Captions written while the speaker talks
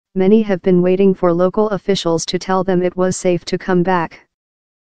Many have been waiting for local officials to tell them it was safe to come back.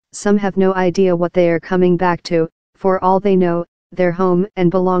 Some have no idea what they are coming back to. For all they know, their home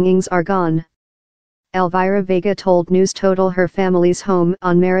and belongings are gone. Elvira Vega told News Total her family's home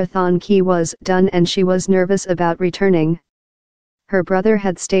on Marathon Key was done and she was nervous about returning. Her brother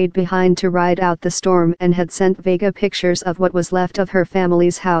had stayed behind to ride out the storm and had sent Vega pictures of what was left of her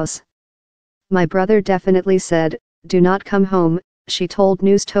family's house. "My brother definitely said, 'Do not come home,'" she told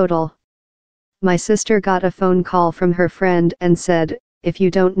News Total. "My sister got a phone call from her friend and said, 'If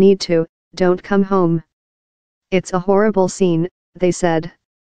you don't need to, don't come home.' It's a horrible scene," they said.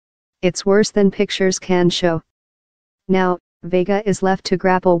 "It's worse than pictures can show." Now, Vega is left to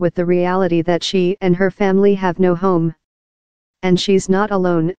grapple with the reality that she and her family have no home. And she's not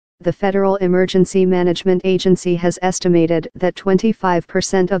alone. The Federal Emergency Management Agency has estimated that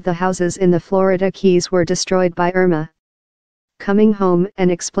 25% of the houses in the Florida Keys were destroyed by Irma. "Coming home and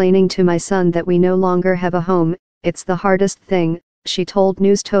explaining to my son that we no longer have a home, it's the hardest thing," she told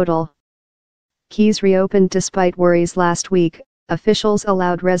News Total. Keys reopened despite worries last week. Officials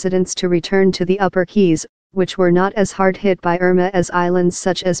allowed residents to return to the Upper Keys, which were not as hard hit by Irma as islands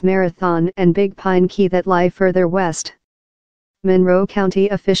such as Marathon and Big Pine Key that lie further west. Monroe County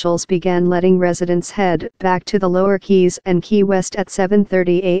officials began letting residents head back to the Lower Keys and Key West at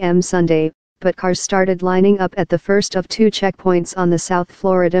 7:30 a.m. Sunday, but cars started lining up at the first of two checkpoints on the South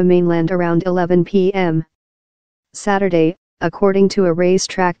Florida mainland around 11 p.m. Saturday, according to a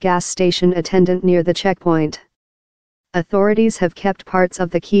racetrack gas station attendant near the checkpoint. Authorities have kept parts of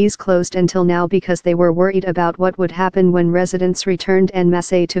the Keys closed until now because they were worried about what would happen when residents returned en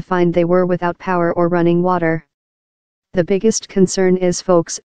masse to find they were without power or running water. "The biggest concern is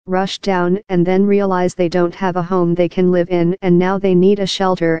folks rush down and then realize they don't have a home they can live in and now they need a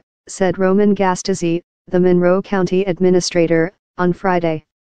shelter," said Roman Gastazzi, the Monroe County administrator, on Friday.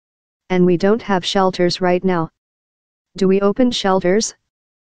 "And we don't have shelters right now. Do we open shelters?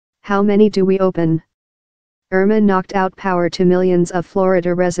 How many do we open?" Irma knocked out power to millions of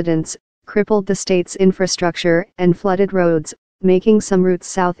Florida residents, crippled the state's infrastructure and flooded roads, making some routes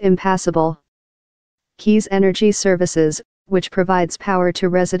south impassable. Keys Energy Services, which provides power to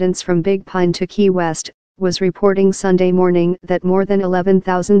residents from Big Pine to Key West, was reporting Sunday morning that more than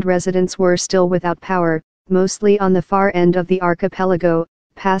 11,000 residents were still without power, mostly on the far end of the archipelago,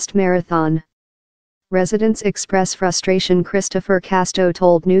 past Marathon. Residents express frustration. Christopher Casto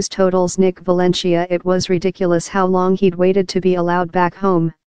told News Total's Nick Valencia it was ridiculous how long he'd waited to be allowed back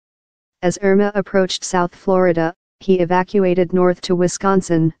home. As Irma approached South Florida, he evacuated north to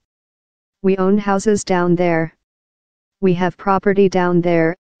Wisconsin. "We own houses down there. We have property down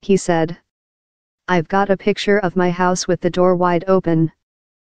there," he said. "I've got a picture of my house with the door wide open.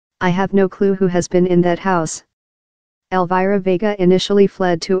 I have no clue who has been in that house." Elvira Vega initially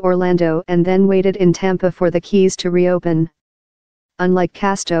fled to Orlando and then waited in Tampa for the Keys to reopen. Unlike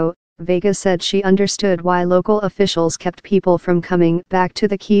Casto, Vega said she understood why local officials kept people from coming back to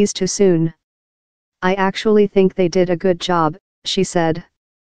the Keys too soon. "I actually think they did a good job," she said.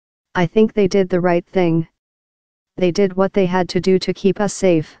 "I think they did the right thing. They did what they had to do to keep us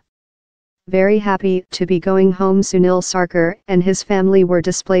safe. Very happy to be going home." Sunil Sarkar and his family were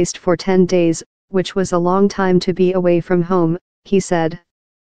displaced for 10 days, which was a long time to be away from home, he said.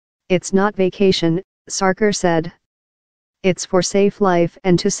 "It's not vacation," Sarkar said. "It's for safe life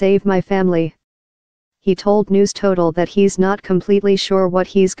and to save my family." He told News Total that he's not completely sure what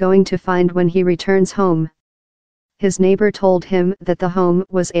he's going to find when he returns home. His neighbor told him that the home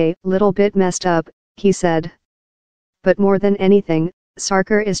was a little bit messed up, he said. But more than anything,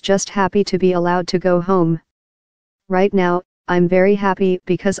 Sarkar is just happy to be allowed to go home. "Right now, I'm very happy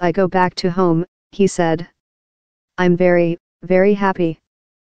because I go back to home," he said. "I'm very, very happy."